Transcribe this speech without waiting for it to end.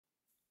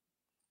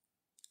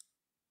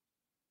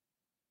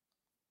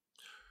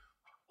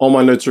All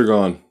my notes are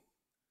gone.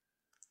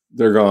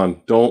 They're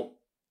gone.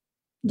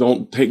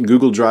 Don't take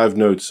Google Drive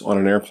notes on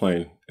an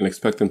airplane and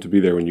expect them to be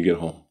there when you get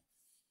home.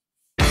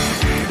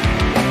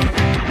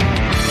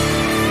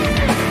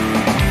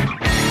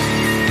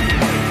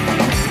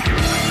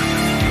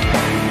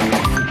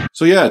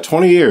 So yeah,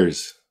 20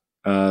 years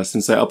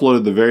since I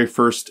uploaded the very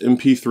first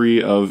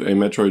MP3 of a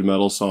Metroid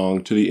Metal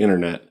song to the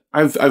internet.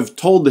 I've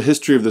told the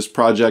history of this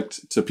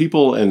project to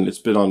people, and it's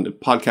been on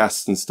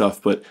podcasts and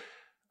stuff, but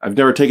I've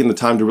never taken the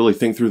time to really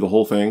think through the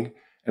whole thing.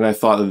 And I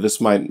thought that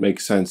this might make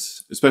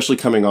sense, especially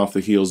coming off the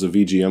heels of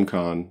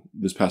VGMCon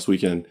this past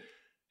weekend.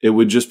 It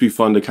would just be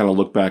fun to kind of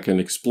look back and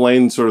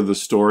explain sort of the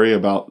story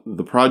about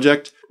the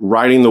project,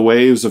 riding the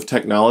waves of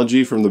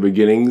technology from the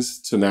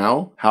beginnings to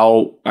now,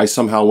 how I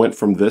somehow went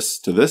from this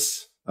to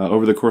this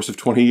over the course of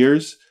 20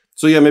 years.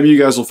 So yeah, maybe you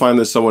guys will find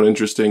this somewhat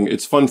interesting.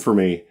 It's fun for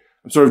me.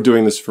 I'm sort of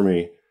doing this for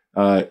me.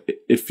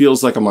 It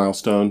feels like a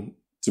milestone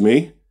to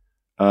me,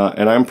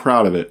 and I'm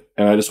proud of it.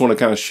 And I just want to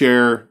kind of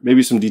share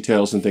maybe some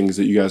details and things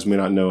that you guys may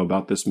not know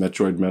about this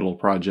Metroid Metal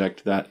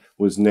project that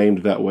was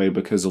named that way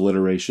because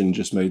alliteration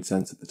just made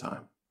sense at the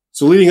time.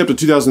 So leading up to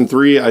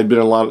 2003, I'd been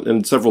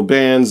in several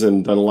bands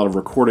and done a lot of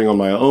recording on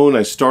my own.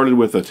 I started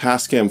with a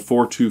Tascam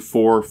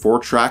 424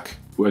 4-track,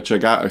 which I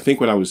got, I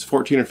think, when I was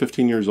 14 or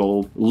 15 years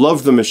old.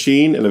 Loved the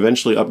machine and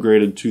eventually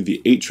upgraded to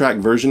the 8-track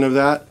version of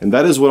that. And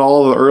that is what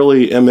all the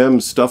early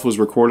MM stuff was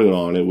recorded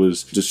on. It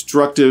was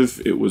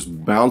destructive. It was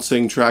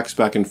bouncing tracks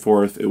back and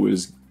forth. It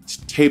was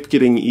tape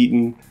getting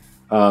eaten.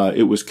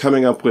 It was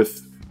coming up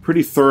with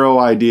pretty thorough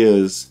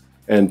ideas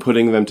and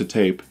putting them to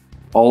tape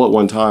all at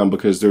one time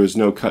because there was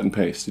no cut and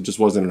paste. It just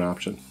wasn't an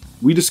option.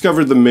 We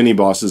discovered the mini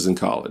bosses in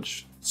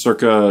college,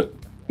 circa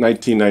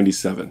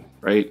 1997,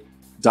 right?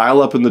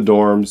 Dial up in the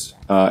dorms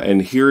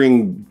and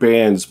hearing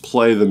bands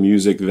play the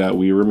music that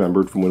we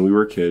remembered from when we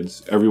were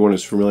kids. Everyone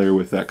is familiar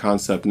with that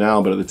concept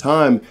now, but at the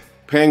time,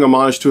 paying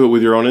homage to it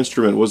with your own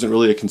instrument wasn't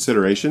really a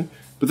consideration.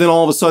 But then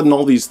all of a sudden,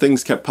 all these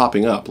things kept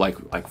popping up,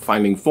 like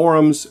finding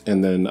forums,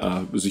 and then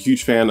was a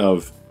huge fan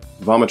of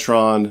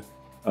Vomitron,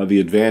 The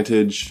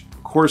Advantage,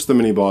 of course the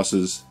mini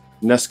bosses,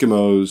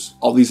 Neskimos,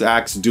 all these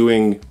acts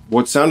doing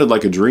what sounded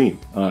like a dream.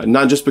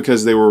 Not just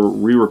because they were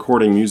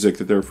re-recording music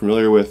that they're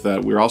familiar with,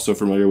 that we're also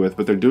familiar with,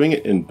 but they're doing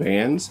it in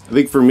bands. I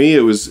think for me,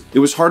 it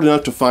was hard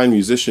enough to find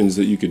musicians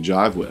that you could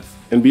jive with.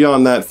 And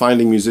beyond that,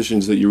 finding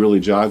musicians that you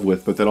really jive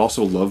with, but that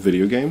also love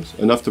video games,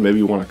 enough to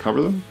maybe want to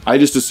cover them. I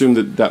just assumed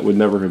that that would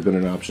never have been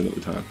an option at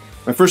the time.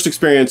 My first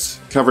experience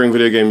covering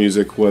video game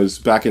music was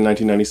back in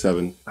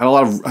 1997.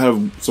 I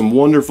had some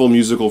wonderful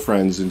musical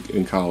friends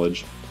in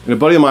college. And a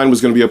buddy of mine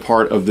was going to be a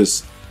part of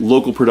this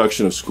local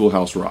production of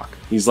Schoolhouse Rock.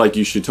 He's like,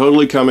 you should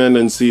totally come in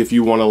and see if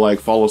you want to like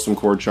follow some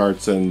chord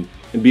charts and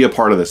be a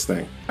part of this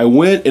thing. I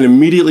went and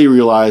immediately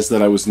realized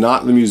that I was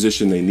not the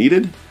musician they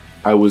needed.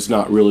 I was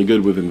not really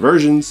good with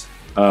inversions.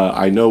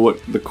 I know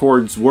what the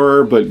chords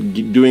were, but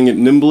doing it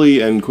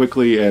nimbly and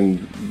quickly and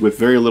with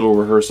very little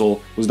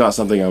rehearsal was not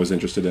something I was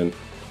interested in.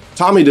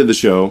 Tommy did the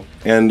show,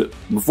 and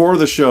before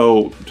the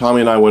show,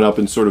 Tommy and I went up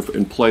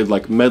and played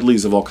like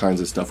medleys of all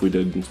kinds of stuff. We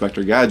did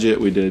Inspector Gadget,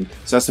 we did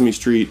Sesame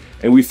Street,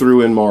 and we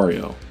threw in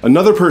Mario.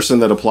 Another person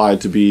that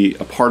applied to be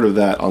a part of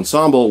that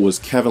ensemble was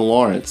Kevin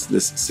Lawrence,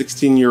 this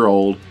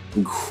 16-year-old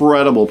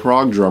incredible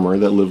prog drummer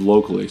that lived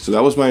locally. So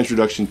that was my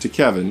introduction to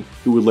Kevin,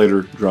 who would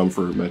later drum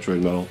for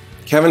Metroid Metal.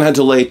 Kevin had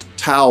to lay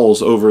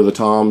towels over the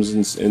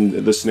toms and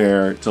the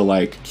snare to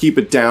like keep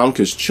it down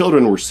because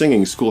children were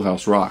singing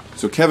Schoolhouse Rock.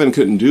 So Kevin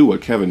couldn't do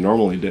what Kevin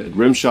normally did.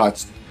 Rim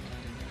shots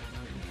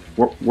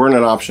weren't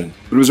an option.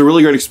 But it was a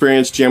really great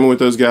experience jamming with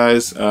those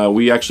guys.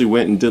 We actually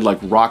went and did like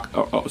rock,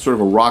 sort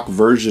of a rock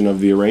version of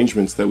the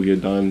arrangements that we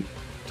had done.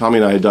 Tommy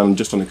and I had done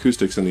just on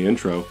acoustics in the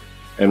intro,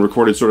 and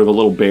recorded sort of a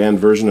little band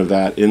version of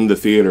that in the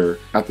theater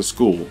at the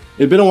school.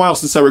 It had been a while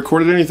since I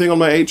recorded anything on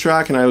my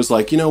 8-track, and I was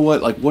like, you know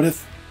what? Like, what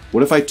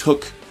if I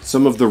took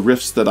some of the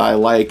riffs that I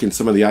like and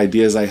some of the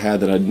ideas I had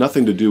that had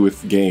nothing to do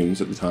with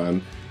games at the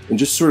time and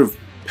just sort of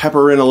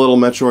pepper in a little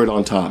Metroid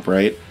on top,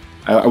 right?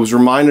 I was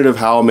reminded of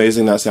how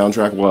amazing that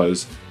soundtrack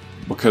was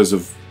because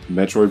of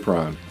Metroid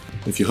Prime.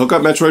 If you hook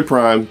up Metroid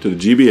Prime to the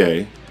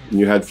GBA and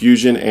you had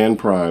Fusion and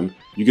Prime,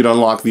 you could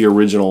unlock the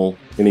original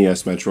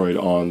NES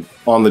Metroid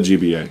on the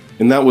GBA.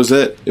 And that was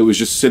it. It was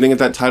just sitting at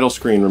that title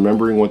screen,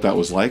 remembering what that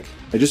was like.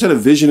 I just had a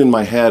vision in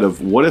my head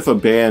of what if a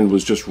band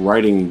was just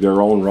writing their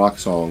own rock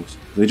songs.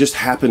 They just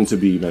happened to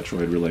be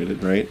Metroid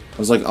related, right? I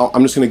was like, oh,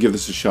 I'm just gonna give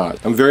this a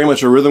shot. I'm very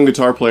much a rhythm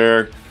guitar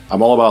player.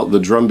 I'm all about the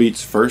drum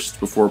beats first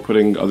before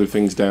putting other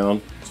things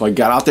down. So I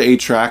got out the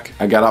 8-track,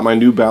 I got out my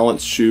New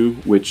Balance shoe,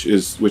 which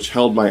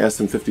held my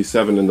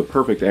SM57 in the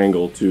perfect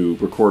angle to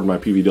record my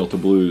PV Delta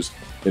Blues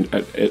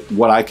at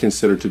what I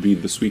consider to be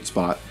the sweet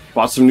spot.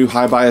 Bought some new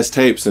high bias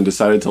tapes and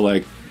decided to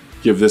like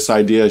give this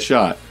idea a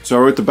shot. So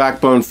I wrote the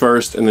backbone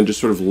first and then just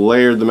sort of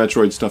layered the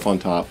Metroid stuff on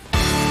top.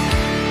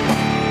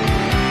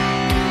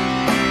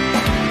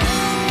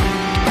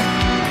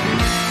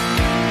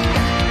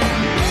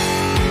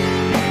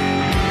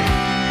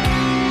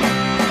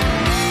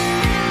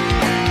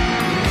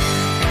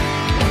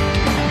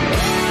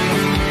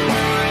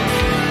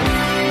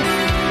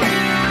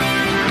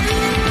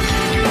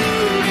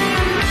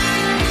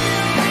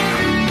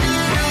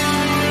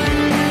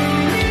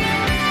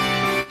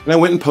 And I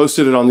went and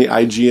posted it on the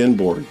IGN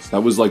boards.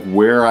 That was like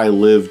where I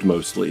lived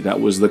mostly. That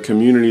was the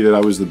community that I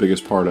was the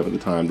biggest part of at the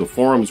time. The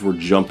forums were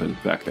jumping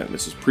back then.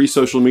 This is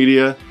pre-social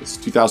media. This is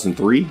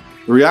 2003.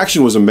 The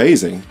reaction was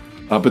amazing,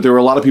 but there were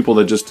a lot of people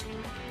that just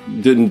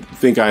didn't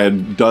think I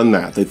had done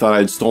that. They thought I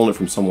had stolen it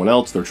from someone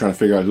else. They were trying to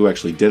figure out who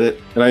actually did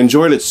it. And I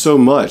enjoyed it so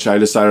much, I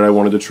decided I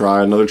wanted to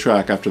try another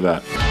track after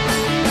that.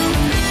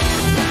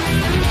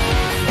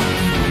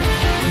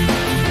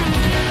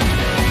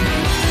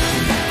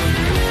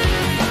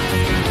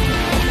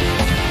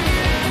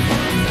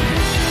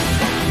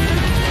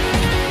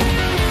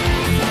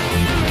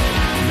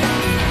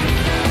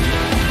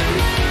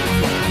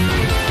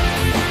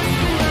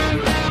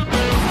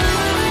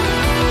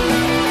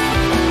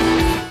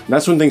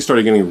 That's when things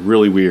started getting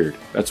really weird.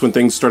 That's when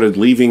things started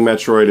leaving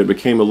Metroid. It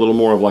became a little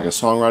more of like a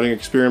songwriting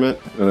experiment.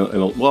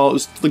 Well,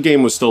 the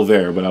game was still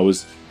there, but I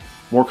was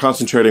more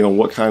concentrating on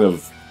what kind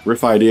of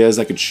riff ideas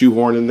I could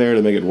shoehorn in there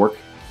to make it work.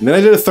 And then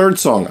I did a third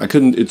song. I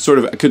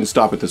couldn't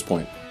stop at this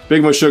point.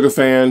 Big Meshuggah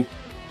fan,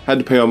 had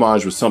to pay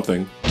homage with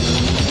something.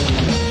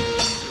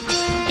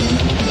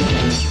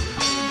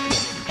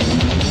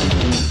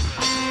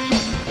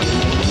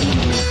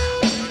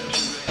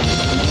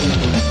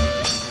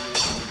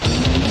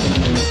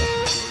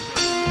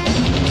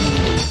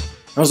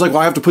 I was like,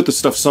 well, I have to put this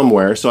stuff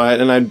somewhere. So I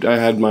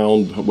had my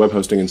own web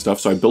hosting and stuff.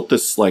 So I built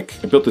this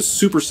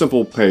super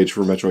simple page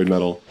for Metroid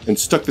Metal and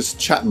stuck this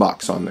chat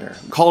box on there.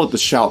 Call it the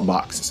shout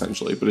box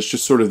essentially, but it's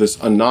just sort of this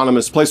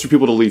anonymous place for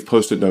people to leave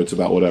post-it notes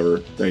about whatever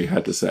they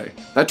had to say.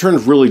 That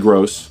turned really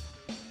gross.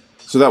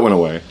 So that went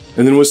away.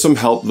 And then with some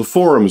help, the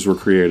forums were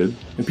created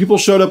and people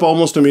showed up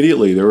almost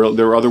immediately. There were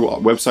other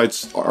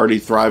websites already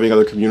thriving,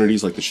 other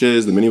communities like the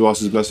Shiz, the Mini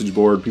Bosses message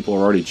board. People are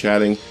already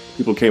chatting.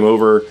 People came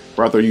over,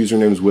 brought their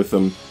usernames with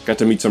them, got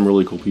to meet some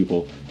really cool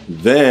people.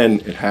 Then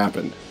it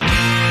happened.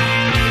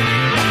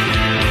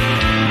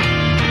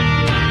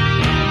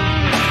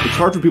 It's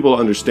hard for people to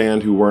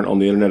understand who weren't on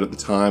the internet at the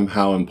time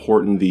how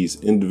important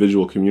these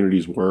individual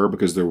communities were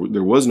because there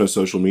was no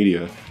social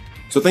media.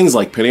 So things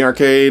like Penny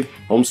Arcade,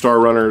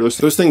 Homestar Runner,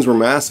 those things were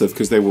massive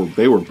because they were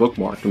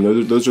bookmarked.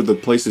 And those are the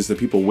places that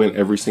people went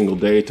every single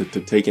day to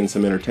take in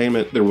some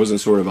entertainment. There wasn't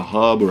sort of a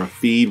hub or a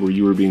feed where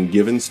you were being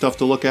given stuff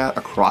to look at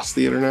across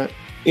the internet.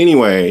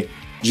 Anyway,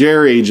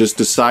 Jerry just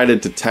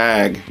decided to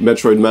tag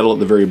Metroid Metal at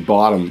the very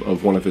bottom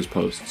of one of his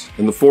posts,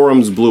 and the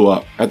forums blew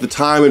up. At the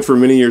time and for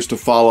many years to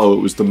follow,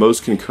 it was the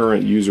most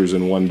concurrent users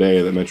in one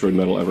day that Metroid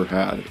Metal ever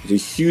had. It was a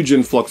huge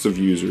influx of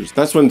users.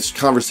 That's when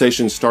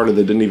conversations started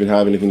that didn't even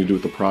have anything to do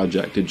with the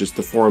project.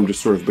 The forum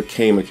just sort of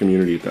became a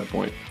community at that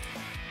point.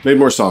 Made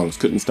more songs,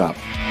 couldn't stop.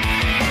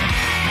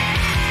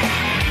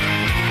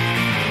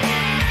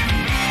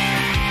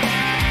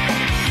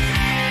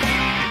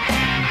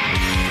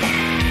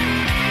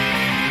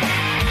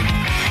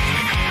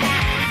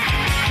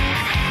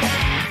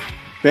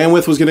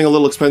 Bandwidth was getting a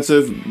little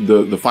expensive.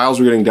 The files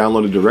were getting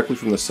downloaded directly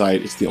from the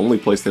site. It's the only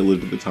place they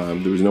lived at the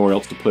time. There was nowhere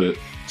else to put it.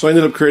 So I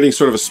ended up creating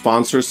sort of a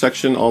sponsor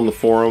section on the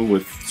forum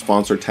with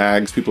sponsor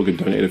tags. People could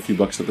donate a few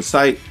bucks to the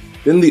site.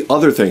 Then the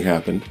other thing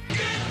happened.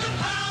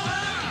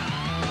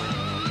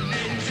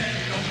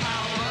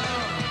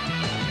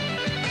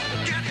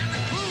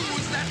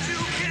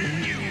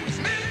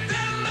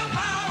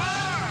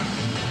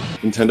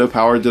 Nintendo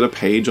Power did a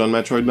page on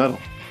Metroid Metal.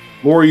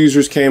 More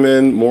users came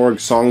in, more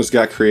songs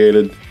got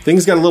created.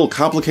 Things got a little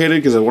complicated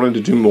because I wanted to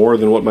do more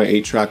than what my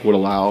 8-track would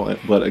allow,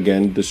 but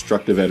again,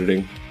 destructive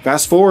editing.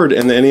 Fast forward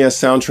and the NES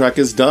soundtrack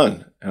is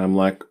done. And I'm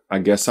like, I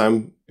guess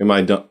am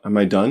I done?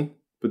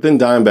 But then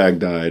Dimebag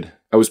died.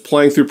 I was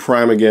playing through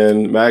Prime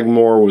again.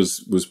 Magmore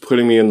was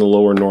putting me in the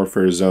lower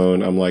Norfair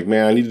zone. I'm like,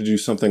 man, I need to do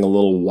something a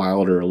little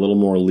wilder, a little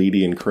more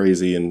leady and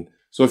crazy. And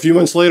so a few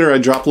months later, I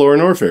dropped lower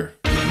Norfair.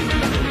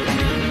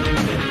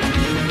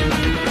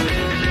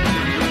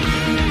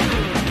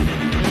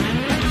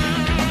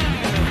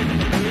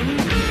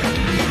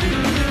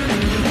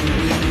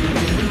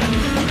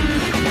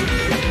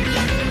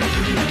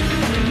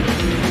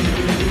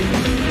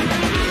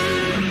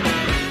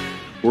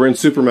 We're in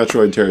Super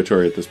Metroid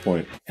territory at this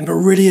point. And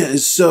Viridia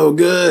is so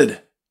good.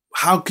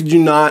 How could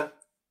you not?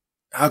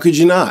 How could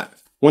you not?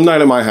 One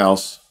night at my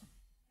house,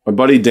 my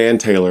buddy Dan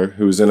Taylor,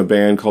 who was in a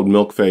band called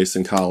Milkface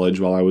in college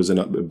while I was in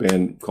a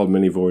band called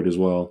Mini Void as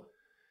well.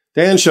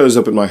 Dan shows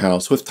up at my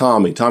house with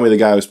Tommy. Tommy, the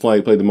guy I was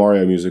played the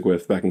Mario music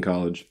with back in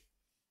college.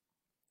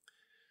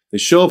 They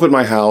show up at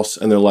my house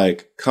and they're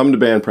like, come to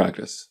band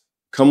practice.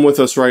 Come with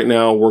us right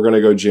now. We're going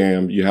to go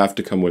jam. You have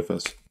to come with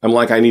us. I'm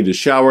like, I need to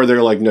shower.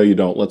 They're like, no, you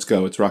don't. Let's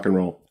go. It's rock and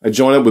roll. I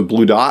joined up with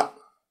Blue Dot.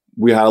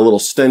 We had a little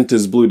stint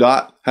as Blue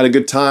Dot. Had a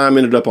good time.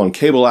 Ended up on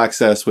Cable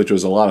Access, which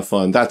was a lot of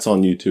fun. That's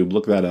on YouTube.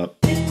 Look that up.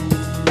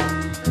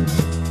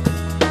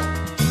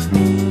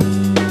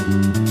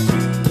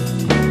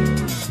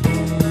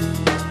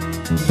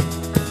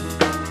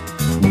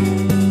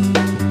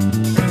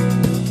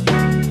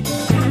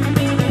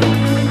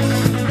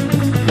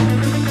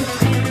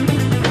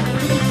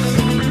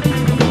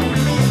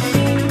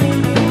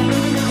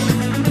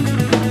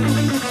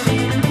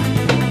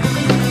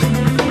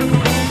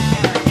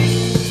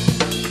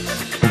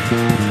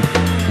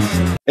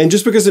 And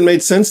just because it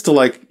made sense to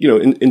like, you know,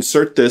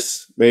 insert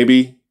this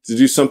maybe to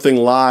do something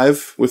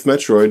live with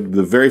Metroid,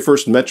 the very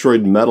first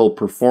Metroid metal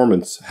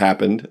performance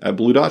happened at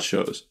Blue Dot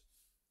shows.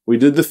 We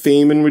did the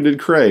theme and we did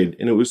Kraid,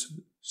 and it was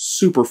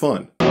super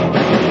fun.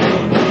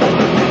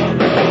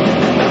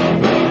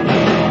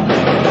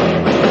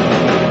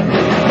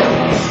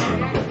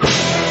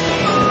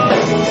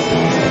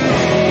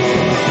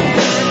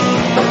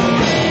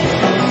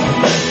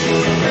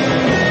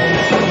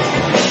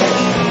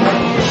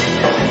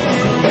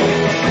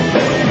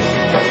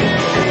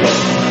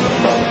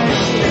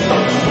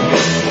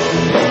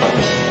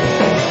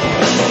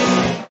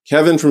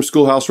 Kevin from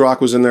Schoolhouse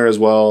Rock was in there as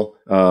well.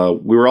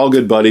 We were all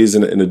good buddies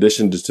in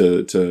addition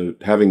to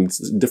having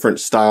different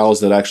styles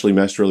that actually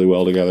meshed really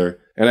well together.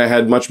 And I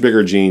had much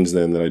bigger jeans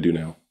then than I do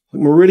now.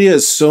 Like, Meridia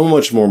is so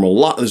much more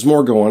there's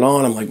more going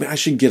on. I'm like, man, I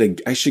should get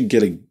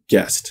a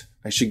guest.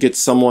 I should get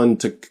someone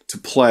to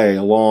play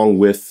along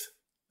with.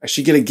 I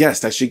should get a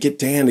guest. I should get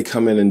Dan to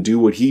come in and do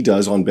what he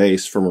does on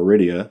bass for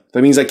Meridia.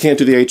 That means I can't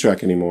do the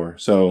 8-track anymore.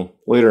 So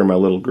later, my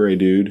little gray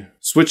dude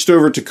switched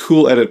over to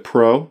Cool Edit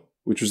Pro,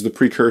 which was the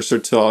precursor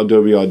to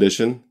Adobe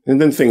Audition. And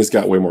then things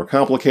got way more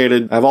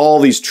complicated. I have all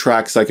these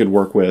tracks I could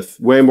work with,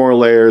 way more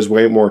layers,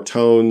 way more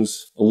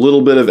tones, a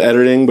little bit of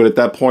editing. But at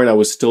that point, I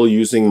was still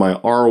using my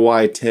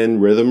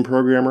RY10 rhythm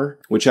programmer,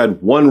 which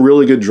had one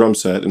really good drum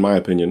set, in my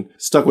opinion.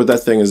 Stuck with that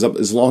thing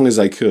as long as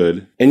I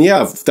could. And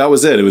yeah, that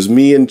was it. It was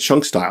me and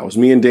Chunk Style. It was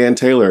me and Dan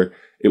Taylor.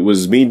 It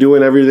was me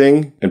doing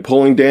everything and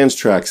pulling Dan's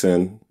tracks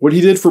in. What he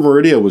did for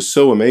Meridia was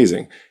so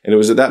amazing. And it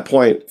was at that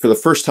point, for the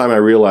first time, I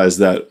realized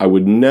that I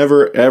would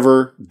never,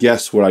 ever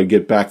guess what I'd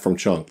get back from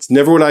Chunk. It's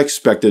never what I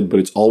expected, but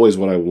it's always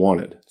what I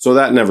wanted. So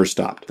that never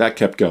stopped. That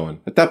kept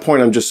going. At that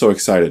point, I'm just so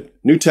excited.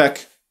 New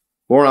tech,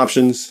 more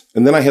options.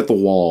 And then I hit the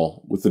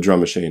wall with the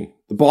drum machine.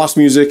 The boss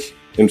music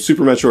in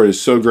Super Metroid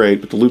is so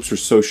great, but the loops are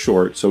so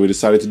short. So we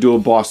decided to do a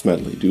boss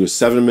medley, do a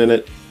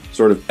 7-minute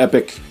sort of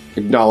epic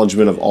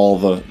acknowledgement of all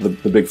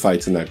the big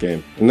fights in that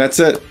game. And that's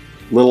it.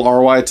 Little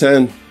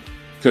RY10.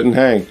 Couldn't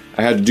hang.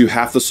 I had to do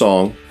half the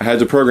song. I had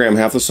to program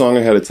half the song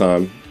ahead of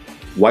time,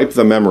 wipe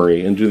the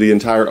memory, and do the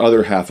entire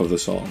other half of the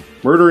song.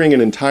 Murdering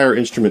an entire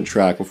instrument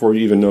track before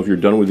you even know if you're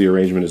done with the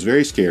arrangement is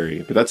very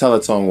scary, but that's how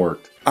that song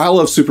worked. I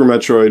love Super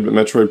Metroid, but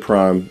Metroid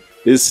Prime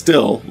is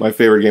still my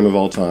favorite game of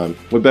all time.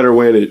 What better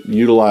way to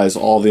utilize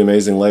all the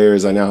amazing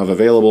layers I now have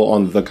available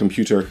on the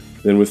computer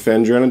than with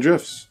Fandriana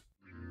Drifts?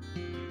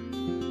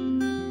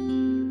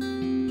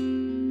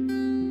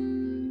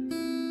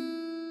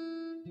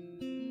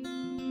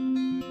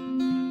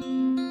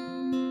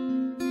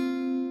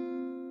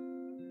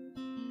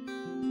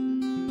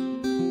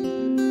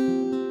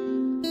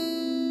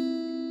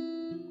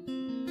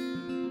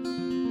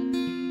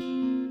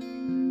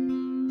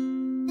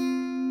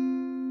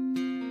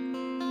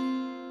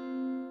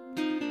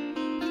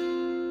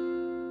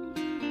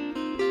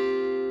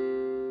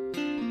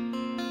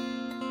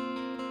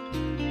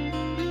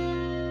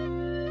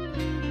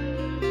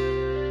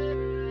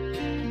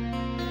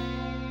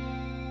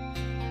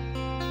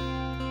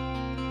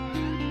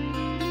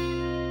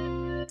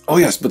 Oh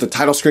yes, but the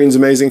title screen's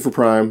amazing for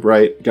Prime,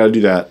 right? Gotta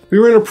do that. We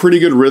were in a pretty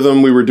good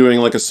rhythm. We were doing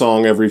like a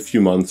song every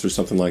few months or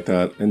something like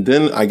that. And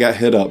then I got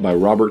hit up by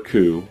Robert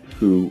Koo,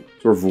 who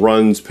sort of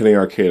runs Penny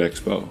Arcade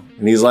Expo.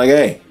 And he's like,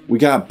 hey, we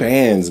got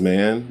bands,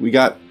 man.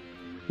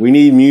 We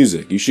need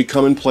music. You should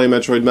come and play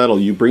Metroid Metal.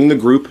 You bring the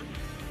group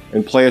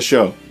and play a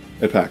show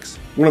at PAX.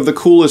 One of the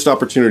coolest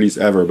opportunities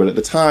ever, but at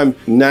the time,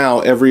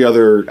 now every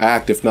other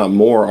act, if not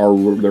more,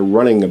 they're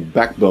running a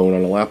Backbone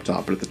on a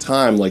laptop. But at the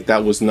time, like,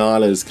 that was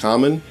not as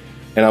common.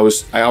 And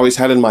I always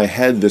had in my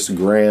head this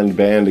grand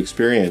band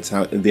experience.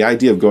 The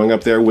idea of going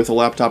up there with a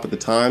laptop at the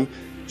time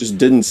just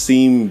didn't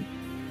seem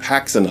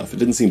PAX enough. It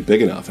didn't seem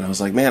big enough. And I was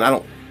like,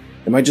 man,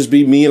 it might just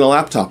be me and a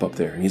laptop up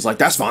there. And he's like,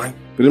 that's fine.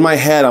 But in my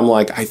head, I'm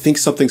like, I think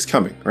something's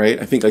coming, right?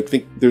 I think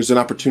there's an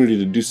opportunity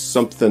to do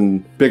something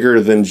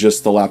bigger than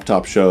just the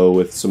laptop show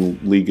with some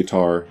lead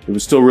guitar. It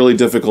was still really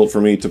difficult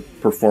for me to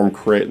perform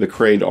the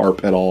Kraid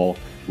ARP at all,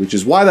 which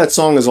is why that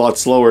song is a lot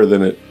slower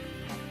than it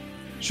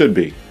should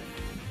be.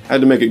 I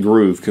had to make it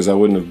groove because I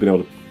wouldn't have been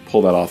able to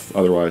pull that off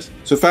otherwise.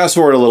 So fast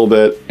forward a little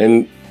bit,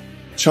 and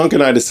Chunk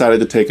and I decided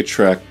to take a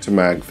trek to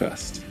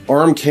MagFest.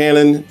 ARM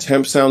Canon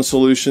Temp Sound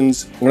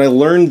Solutions. When I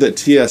learned that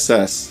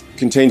TSS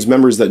contains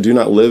members that do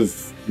not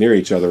live near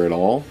each other at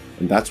all,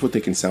 and that's what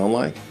they can sound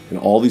like, and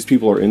all these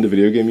people are into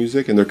video game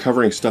music, and they're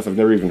covering stuff I've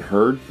never even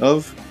heard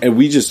of, and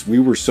we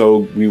were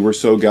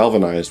so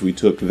galvanized. We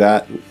took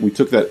that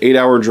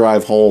 8-hour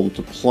drive home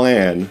to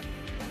plan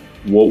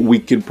what we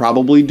could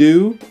probably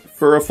do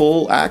for a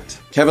full act.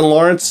 Kevin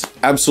Lawrence,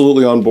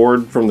 absolutely on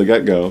board from the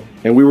get-go.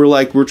 And we were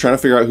trying to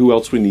figure out who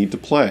else we need to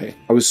play.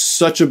 I was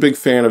such a big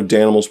fan of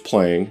Danimals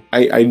playing.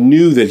 I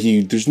knew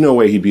that there's no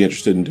way he'd be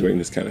interested in doing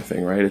this kind of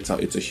thing, right?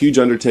 It's a huge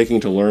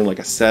undertaking to learn like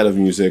a set of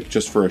music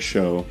just for a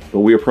show. But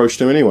we approached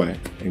him anyway.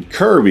 And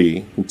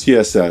Kirby from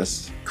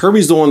TSS,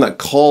 Kirby's the one that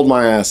called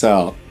my ass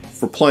out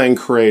for playing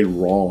Kraid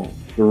wrong.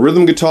 The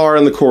rhythm guitar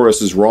in the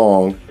chorus is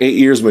wrong. 8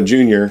 Years My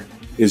Junior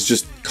is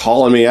just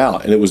calling me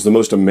out, and it was the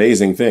most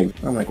amazing thing.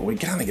 I'm like, well, we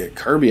gotta get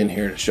Kirby in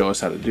here to show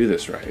us how to do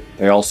this right.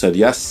 They all said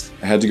yes.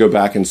 I had to go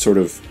back and sort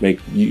of make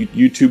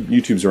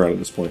YouTube's around at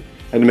this point.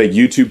 I had to make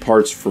YouTube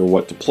parts for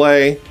what to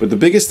play. But the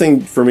biggest thing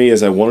for me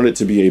is I wanted it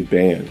to be a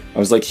band. I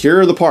was like, here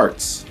are the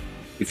parts.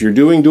 If you're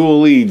doing dual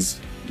leads,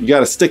 you got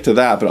to stick to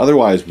that. But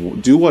otherwise,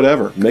 do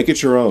whatever. Make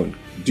it your own.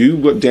 Do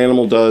what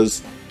Danimal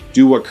does.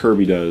 Do what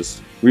Kirby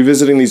does.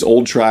 Revisiting these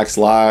old tracks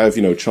live,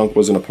 you know, Chunk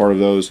wasn't a part of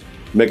those.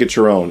 Make it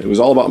your own. It was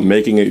all about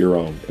making it your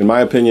own. In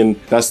my opinion,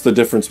 that's the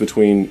difference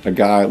between a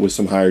guy with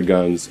some hired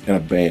guns and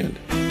a band.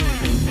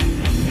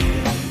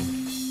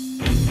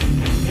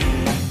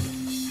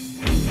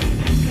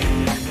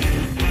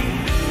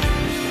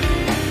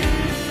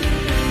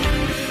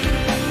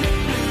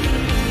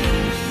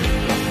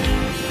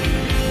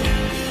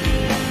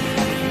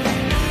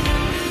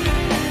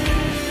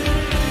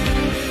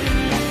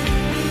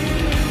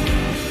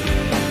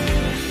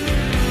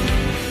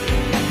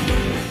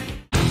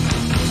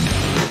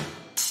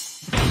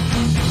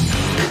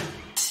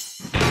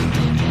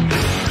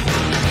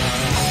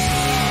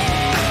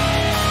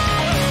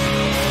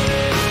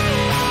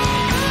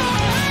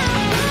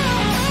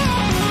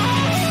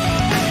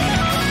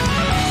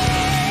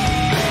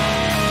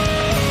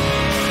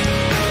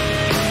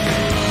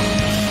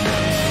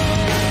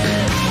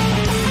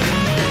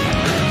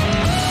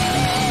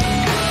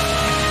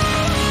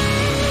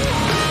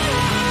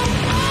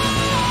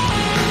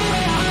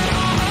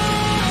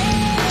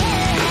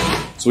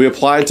 So we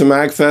applied to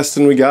MagFest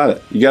and we got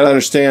it. You got to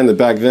understand that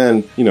back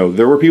then, you know,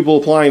 there were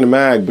people applying to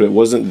Mag, but it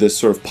wasn't this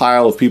sort of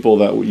pile of people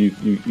that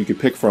you could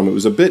pick from. It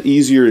was a bit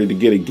easier to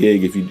get a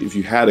gig if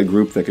you had a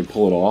group that could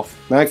pull it off.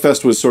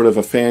 MagFest was sort of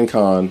a fan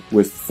con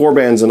with 4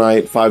 bands a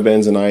night, 5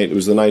 bands a night. It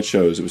was the night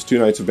shows. It was 2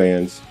 nights of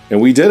bands. And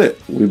we did it.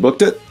 We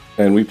booked it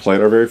and we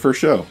played our very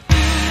first show.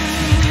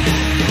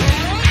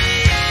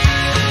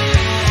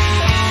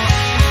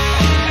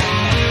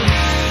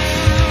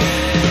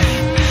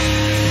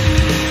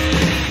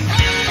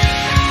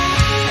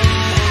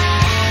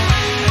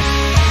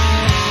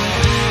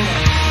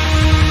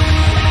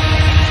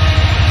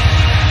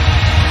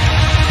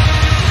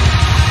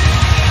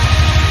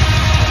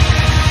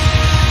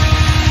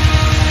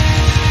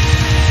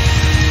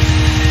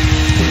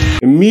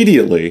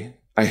 Immediately,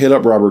 I hit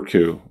up Robert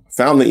Koo,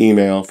 found the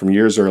email from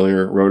years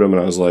earlier, wrote him,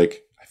 and I was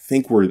like, I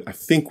think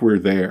we're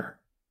there.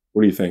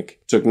 What do you think?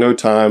 Took no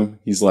time.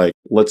 He's like,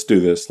 let's do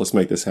this. Let's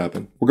make this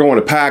happen. We're going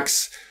to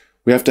PAX.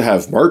 We have to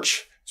have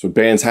merch. It's what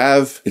bands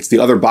have. It's the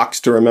other box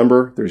to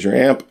remember. There's your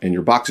amp and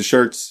your box of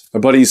shirts. My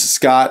buddies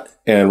Scott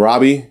and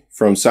Robbie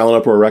from Silent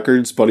Uproar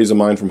Records, buddies of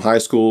mine from high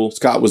school.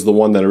 Scott was the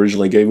one that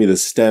originally gave me the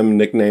STEM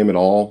nickname at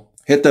all.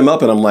 Hit them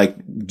up and I'm like,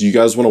 do you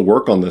guys want to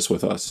work on this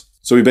with us?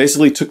 So we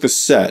basically took the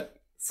set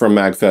from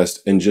MagFest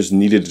and just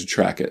needed to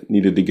track it,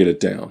 needed to get it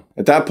down.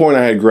 At that point,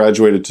 I had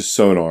graduated to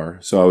Sonar,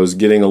 so I was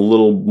getting a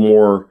little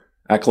more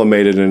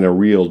acclimated in a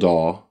real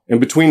DAW. And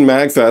between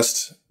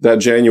MagFest that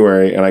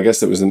January, and I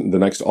guess it was in the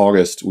next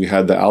August, we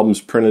had the albums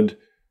printed,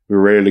 we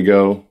were ready to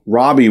go.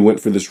 Robbie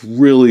went for this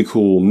really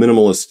cool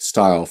minimalist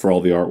style for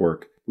all the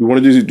artwork. We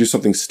wanted to do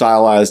something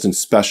stylized and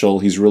special.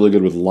 He's really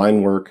good with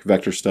line work,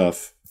 vector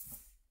stuff.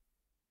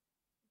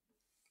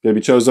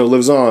 Baby Chozo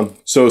lives on.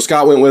 So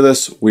Scott went with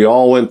us. We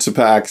all went to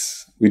PAX.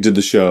 We did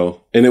the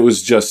show, and it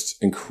was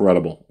just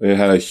incredible. It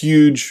had a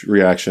huge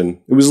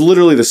reaction. It was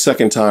literally the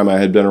second time I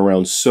had been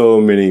around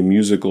so many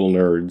musical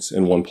nerds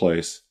in one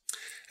place.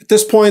 At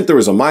this point, there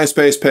was a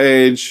MySpace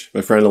page.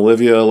 My friend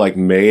Olivia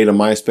made a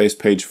MySpace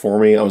page for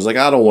me. I was like,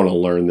 I don't want to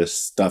learn this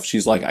stuff.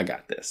 She's like, I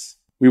got this.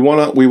 We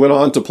went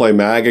on to play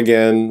Mag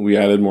again. We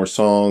added more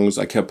songs.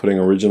 I kept putting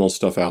original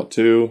stuff out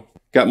too.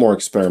 Got more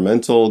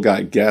experimental,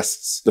 got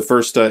guests. The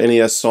first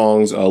NES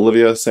songs,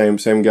 Olivia, same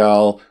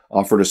gal,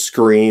 offered a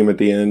scream at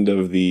the end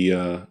of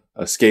the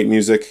escape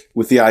music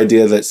with the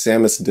idea that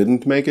Samus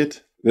didn't make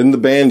it. Then the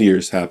band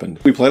years happened.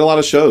 We played a lot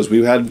of shows.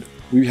 We had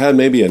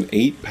maybe an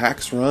 8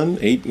 PAX run,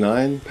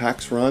 8-9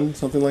 PAX run,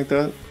 something like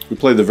that. We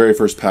played the very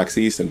first PAX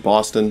East in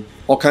Boston.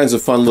 All kinds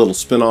of fun little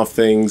spin-off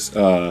things.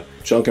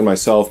 Junk and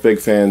myself, big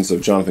fans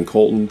of Jonathan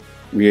Colton.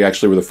 We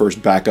actually were the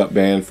first backup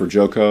band for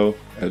Joko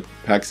at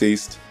PAX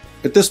East.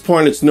 At this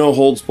point, it's no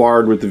holds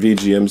barred with the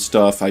VGM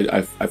stuff.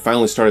 I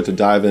finally started to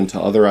dive into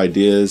other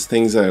ideas,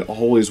 things that I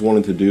always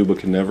wanted to do but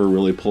could never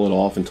really pull it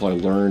off until I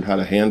learned how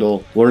to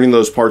handle learning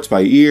those parts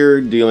by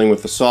ear, dealing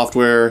with the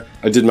software.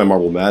 I did my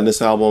Marble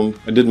Madness album.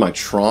 I did my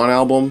Tron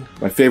album,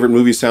 my favorite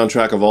movie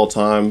soundtrack of all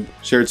time.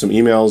 Shared some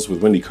emails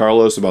with Wendy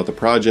Carlos about the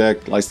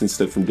project, licensed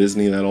it from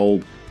Disney, that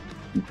old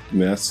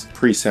mess,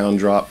 pre-sound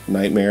drop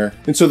nightmare.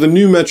 And so the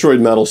new Metroid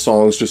metal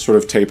songs just sort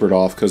of tapered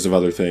off because of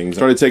other things. I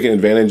started taking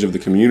advantage of the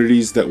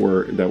communities that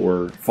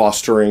were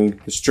fostering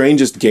the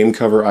strangest game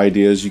cover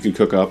ideas you could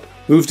cook up.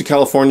 Moved to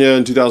California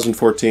in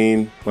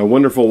 2014. My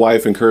wonderful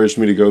wife encouraged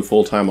me to go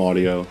full-time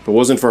audio. If it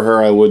wasn't for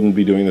her, I wouldn't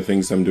be doing the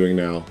things I'm doing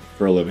now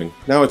for a living.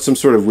 Now it's some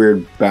sort of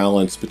weird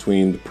balance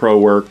between the pro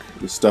work,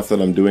 the stuff that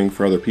I'm doing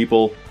for other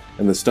people,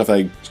 and the stuff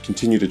I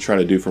continue to try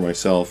to do for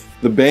myself.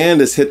 The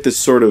band has hit this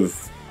sort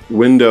of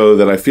window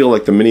that I feel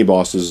like the mini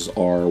bosses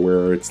are,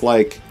 where it's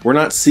like we're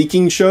not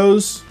seeking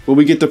shows, but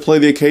we get to play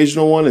the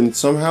occasional one, and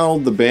somehow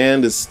the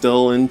band is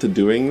still into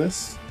doing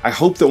this. I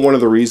hope that one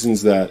of the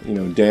reasons that, you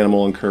know,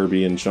 Danimal and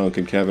Kirby and Chunk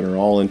and Kevin are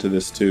all into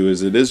this too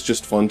is it is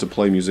just fun to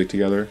play music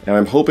together. And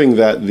I'm hoping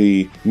that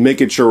the make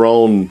it your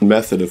own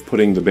method of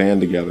putting the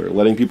band together,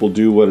 letting people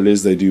do what it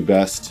is they do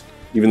best,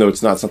 even though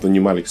it's not something you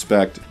might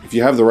expect, if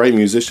you have the right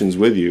musicians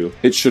with you,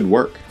 it should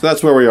work. So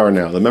that's where we are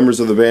now. The members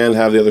of the band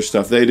have the other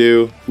stuff they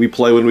do. We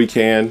play when we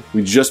can.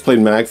 We just played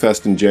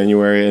MagFest in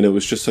January, and it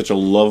was just such a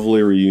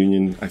lovely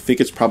reunion. I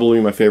think it's probably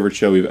my favorite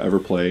show we've ever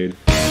played.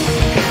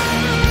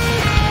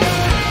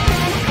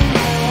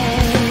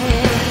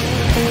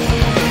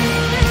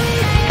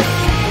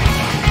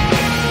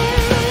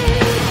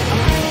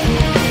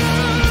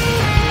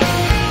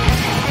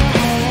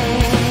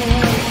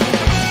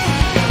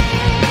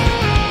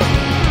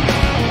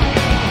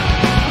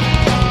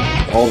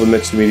 All the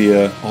mixed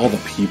media, all the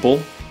people.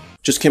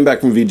 Just came back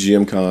from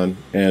VGMCon,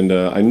 and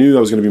I knew I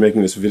was going to be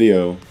making this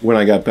video when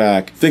I got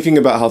back, thinking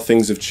about how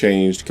things have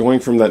changed, going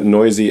from that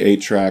noisy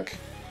 8-track,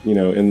 you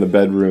know, in the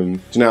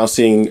bedroom, to now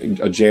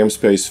seeing a jam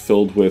space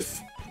filled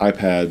with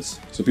iPads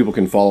so people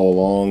can follow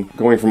along,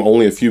 going from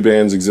only a few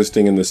bands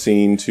existing in the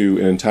scene to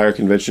an entire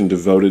convention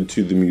devoted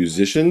to the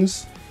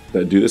musicians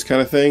that do this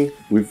kind of thing.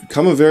 We've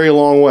come a very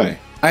long way.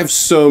 I have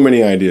so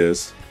many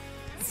ideas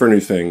for new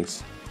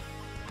things.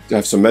 I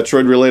have some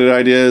Metroid related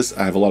ideas.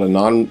 I have a lot of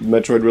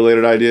non-Metroid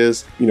related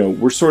ideas. You know,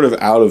 we're sort of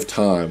out of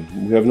time.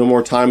 We have no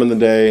more time in the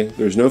day.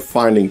 There's no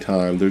finding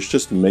time. There's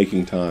just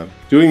making time.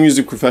 Doing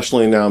music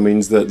professionally now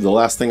means that the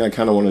last thing I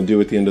kind of want to do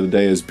at the end of the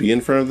day is be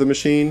in front of the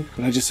machine.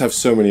 But I just have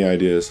so many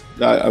ideas.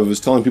 I was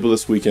telling people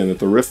this weekend that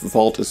the riff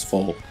vault is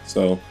full.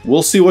 So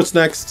we'll see what's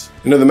next.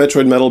 I know the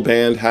Metroid Metal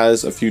band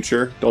has a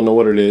future. Don't know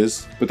what it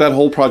is. But that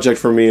whole project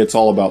for me, it's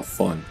all about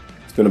fun.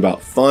 It's been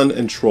about fun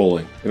and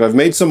trolling. If I've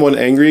made someone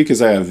angry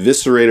because I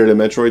eviscerated a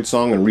Metroid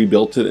song and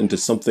rebuilt it into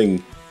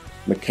something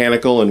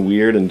mechanical and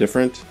weird and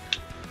different,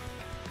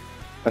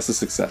 that's a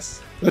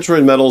success.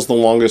 Metroid Metal is the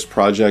longest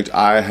project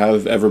I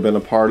have ever been a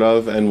part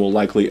of and will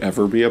likely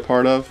ever be a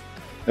part of.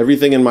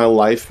 Everything in my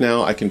life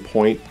now I can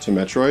point to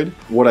Metroid.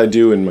 What I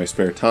do in my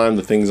spare time,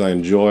 the things I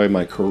enjoy,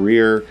 my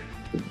career,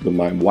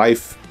 my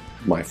wife,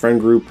 my friend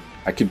group,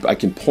 I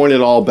can point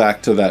it all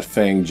back to that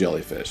fanged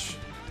jellyfish.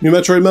 New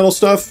Metroid Metal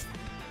stuff?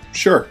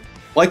 Sure.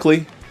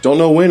 Likely. Don't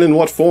know when and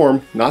what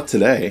form. Not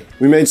today.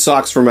 We made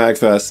socks for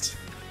MagFest.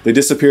 They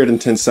disappeared in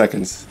 10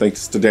 seconds,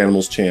 thanks to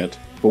Danimal's chant.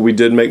 But we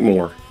did make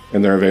more,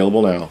 and they're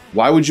available now.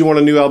 Why would you want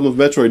a new album of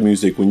Metroid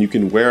music when you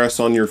can wear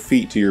us on your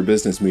feet to your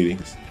business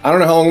meetings? I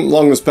don't know how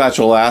long this batch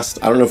will last.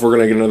 I don't know if we're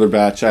gonna get another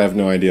batch. I have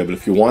no idea. But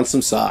if you want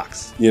some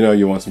socks, you know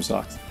you want some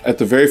socks. At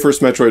the very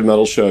first Metroid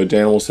Metal show,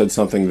 Danimal said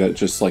something that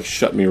just like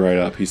shut me right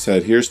up. He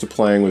said, here's to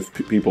playing with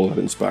people that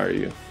inspire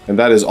you. And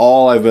that is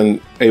all I've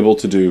been able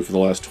to do for the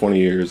last 20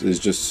 years is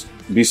just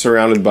be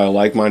surrounded by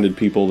like-minded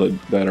people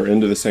that are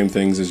into the same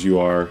things as you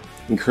are.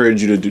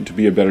 Encourage you to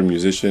be a better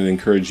musician,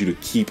 encourage you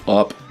to keep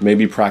up,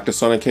 maybe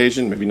practice on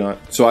occasion, maybe not.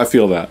 So I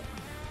feel that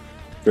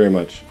very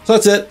much. So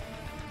that's it.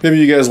 Maybe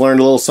you guys learned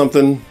a little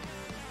something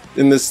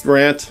in this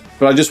rant,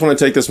 but I just want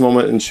to take this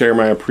moment and share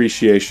my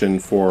appreciation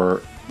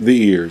for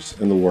the ears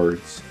and the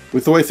words.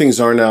 With the way things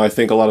are now, I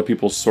think a lot of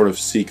people sort of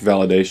seek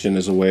validation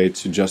as a way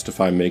to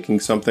justify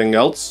making something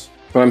else.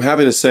 But I'm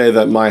happy to say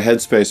that my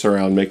headspace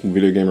around making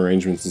video game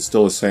arrangements is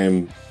still the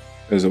same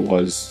as it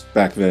was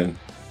back then.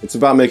 It's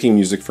about making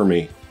music for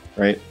me,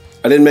 right?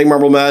 I didn't make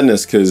Marble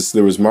Madness because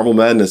there was Marble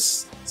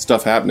Madness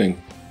stuff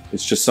happening.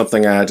 It's just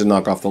something I had to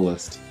knock off the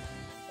list.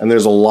 And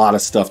there's a lot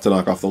of stuff to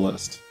knock off the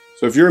list.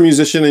 So if you're a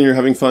musician and you're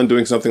having fun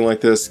doing something like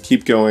this,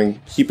 keep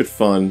going, keep it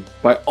fun.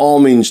 By all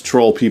means,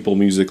 troll people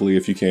musically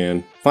if you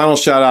can. Final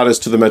shout out is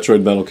to the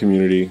Metroid Metal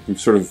community. We've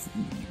sort of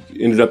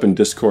ended up in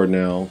Discord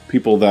now.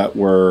 People that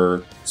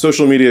were...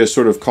 Social media has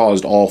sort of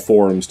caused all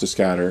forums to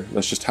scatter.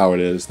 That's just how it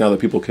is. Now that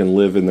people can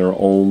live in their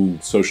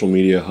own social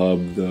media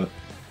hub, the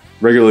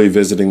regularly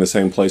visiting the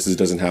same places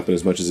doesn't happen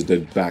as much as it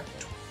did back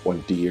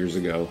 20 years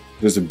ago.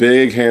 There's a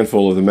big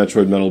handful of the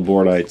Metroid Metal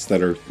boardites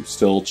that are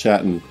still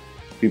chatting.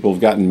 People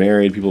have gotten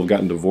married, people have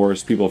gotten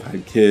divorced, people have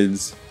had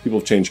kids, people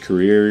have changed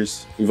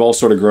careers. We've all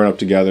sort of grown up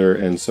together,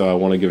 and so I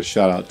want to give a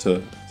shout out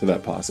to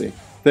that posse.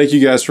 Thank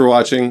you guys for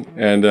watching,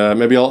 and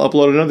maybe I'll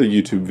upload another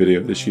YouTube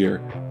video this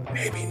year.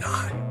 Maybe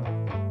not.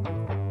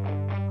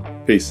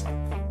 Peace.